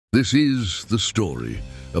This is the story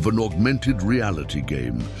of an augmented reality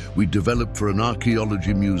game we developed for an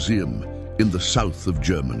archaeology museum in the south of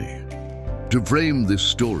Germany. To frame this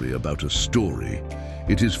story about a story,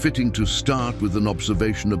 it is fitting to start with an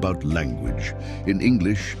observation about language. In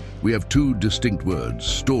English, we have two distinct words,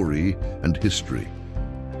 story and history.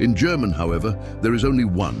 In German, however, there is only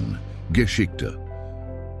one, Geschichte.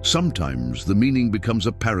 Sometimes the meaning becomes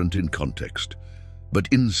apparent in context. But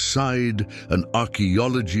inside an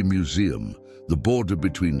archaeology museum, the border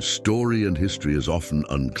between story and history is often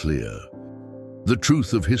unclear. The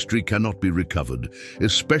truth of history cannot be recovered,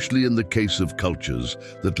 especially in the case of cultures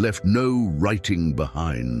that left no writing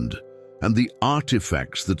behind. And the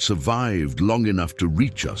artifacts that survived long enough to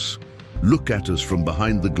reach us look at us from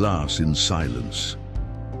behind the glass in silence.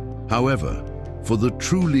 However, for the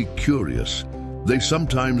truly curious, they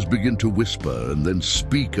sometimes begin to whisper and then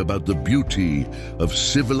speak about the beauty of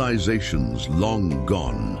civilizations long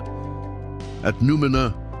gone. At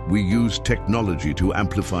Numina, we use technology to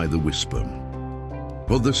amplify the whisper.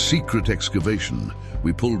 For the Secret Excavation,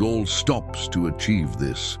 we pulled all stops to achieve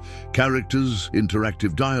this. Characters,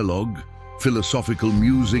 interactive dialogue, philosophical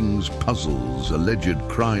musings, puzzles, alleged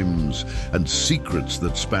crimes, and secrets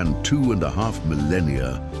that span 2.5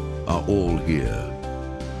 millennia are all here.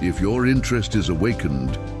 If your interest is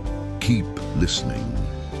awakened, keep listening.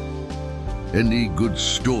 Any good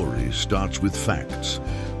story starts with facts.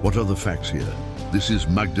 What are the facts here? This is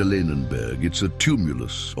Magdalenenberg. It's a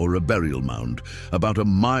tumulus, or a burial mound, about a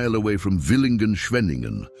mile away from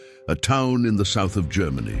Villingen, a town in the south of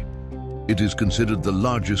Germany. It is considered the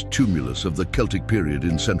largest tumulus of the Celtic period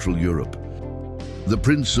in Central Europe. The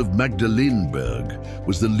Prince of Magdalenenberg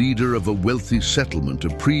was the leader of a wealthy settlement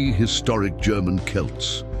of prehistoric German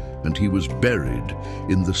Celts, and he was buried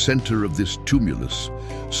in the center of this tumulus,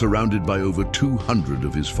 surrounded by over 200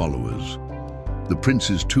 of his followers. The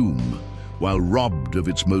prince's tomb, while robbed of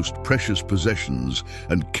its most precious possessions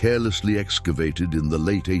and carelessly excavated in the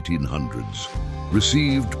late 1800s,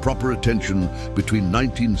 received proper attention between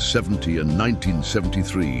 1970 and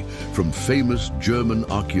 1973 from famous German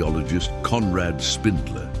archaeologist Konrad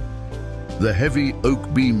Spindler. The heavy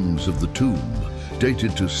oak beams of the tomb,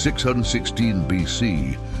 dated to 616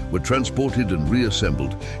 BC, were transported and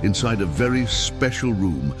reassembled inside a very special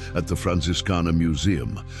room at the Franziskaner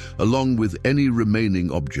Museum, along with any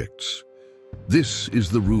remaining objects. This is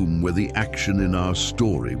the room where the action in our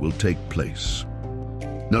story will take place.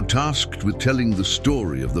 Now, tasked with telling the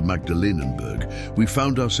story of the Magdalenenberg, we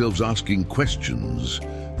found ourselves asking questions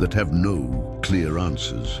that have no clear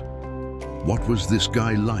answers. What was this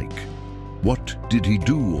guy like? What did he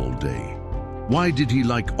do all day? Why did he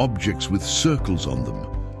like objects with circles on them?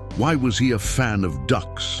 Why was he a fan of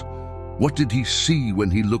ducks? What did he see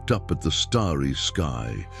when he looked up at the starry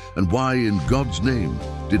sky? And why, in God's name,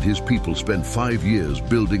 did his people spend 5 years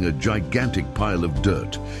building a gigantic pile of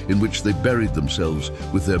dirt in which they buried themselves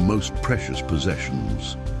with their most precious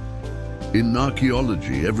possessions? In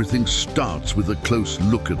archaeology, everything starts with a close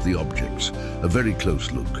look at the objects, a very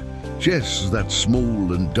close look. Yes, that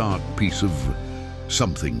small and dark piece of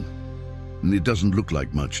something. It doesn't look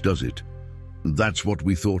like much, does it? That's what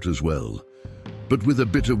we thought as well. But with a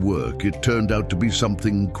bit of work, it turned out to be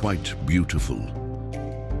something quite beautiful.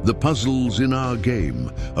 The puzzles in our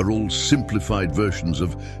game are all simplified versions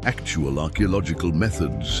of actual archaeological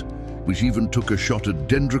methods, which even took a shot at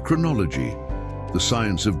dendrochronology, the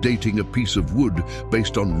science of dating a piece of wood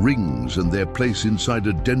based on rings and their place inside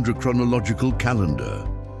a dendrochronological calendar.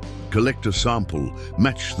 Collect a sample,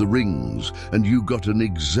 match the rings, and you got an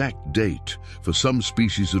exact date. For some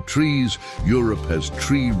species of trees, Europe has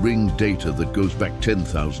tree ring data that goes back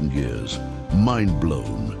 10,000 years. Mind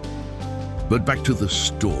blown. But back to the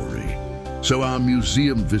story. So our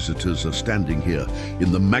museum visitors are standing here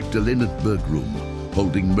in the Magdalenenberg room,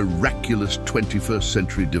 holding miraculous 21st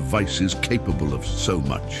century devices capable of so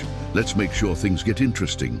much. Let's make sure things get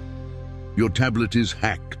interesting. Your tablet is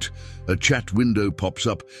hacked. A chat window pops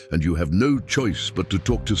up, and you have no choice but to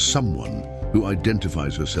talk to someone who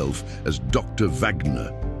identifies herself as Dr.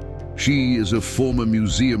 Wagner. She is a former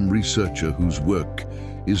museum researcher whose work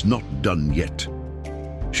is not done yet.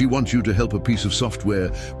 She wants you to help a piece of software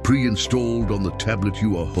pre-installed on the tablet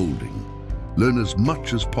you are holding. Learn as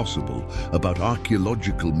much as possible about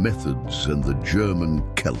archaeological methods and the German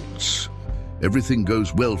Celts. Everything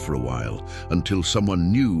goes well for a while until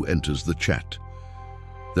someone new enters the chat.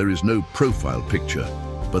 There is no profile picture,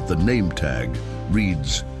 but the name tag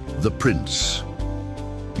reads, "The Prince."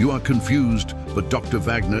 You are confused, but Dr.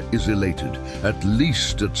 Wagner is elated, at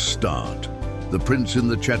least at start. The prince in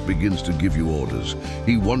the chat begins to give you orders.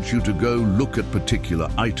 He wants you to go look at particular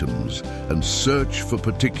items and search for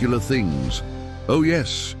particular things. Oh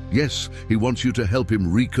yes, he wants you to help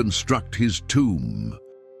him reconstruct his tomb.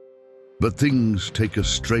 But things take a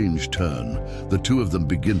strange turn. The two of them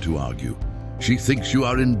begin to argue. She thinks you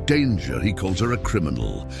are in danger. He calls her a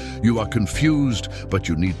criminal. You are confused, but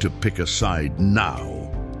you need to pick a side now.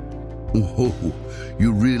 Oh,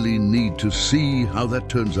 you really need to see how that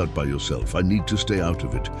turns out by yourself. I need to stay out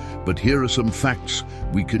of it. But here are some facts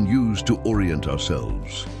we can use to orient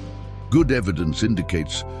ourselves. Good evidence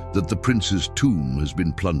indicates that the prince's tomb has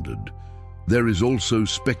been plundered. There is also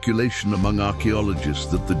speculation among archaeologists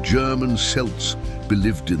that the German Celts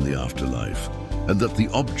believed in the afterlife, and that the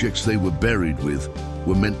objects they were buried with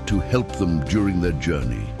were meant to help them during their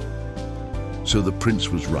journey. So the prince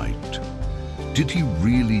was right. Did he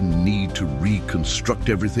really need to reconstruct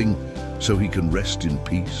everything so he can rest in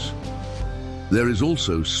peace? There is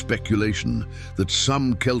also speculation that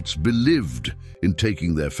some Celts believed in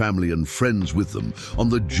taking their family and friends with them on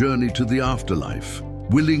the journey to the afterlife,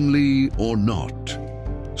 willingly or not.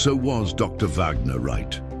 So was Dr. Wagner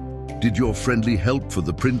right? Did your friendly help for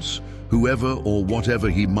the prince, whoever or whatever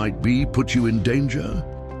he might be, put you in danger?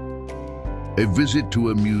 A visit to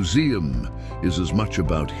a museum is as much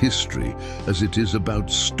about history as it is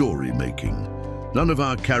about story making. None of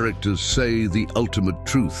our characters say the ultimate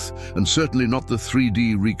truth, and certainly not the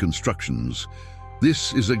 3D reconstructions.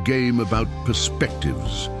 This is a game about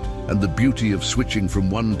perspectives and the beauty of switching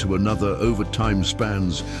from one to another over time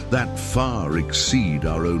spans that far exceed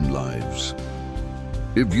our own lives.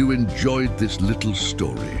 If you enjoyed this little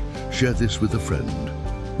story, share this with a friend.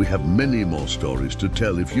 We have many more stories to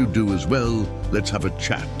tell. If you do as well, let's have a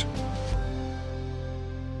chat.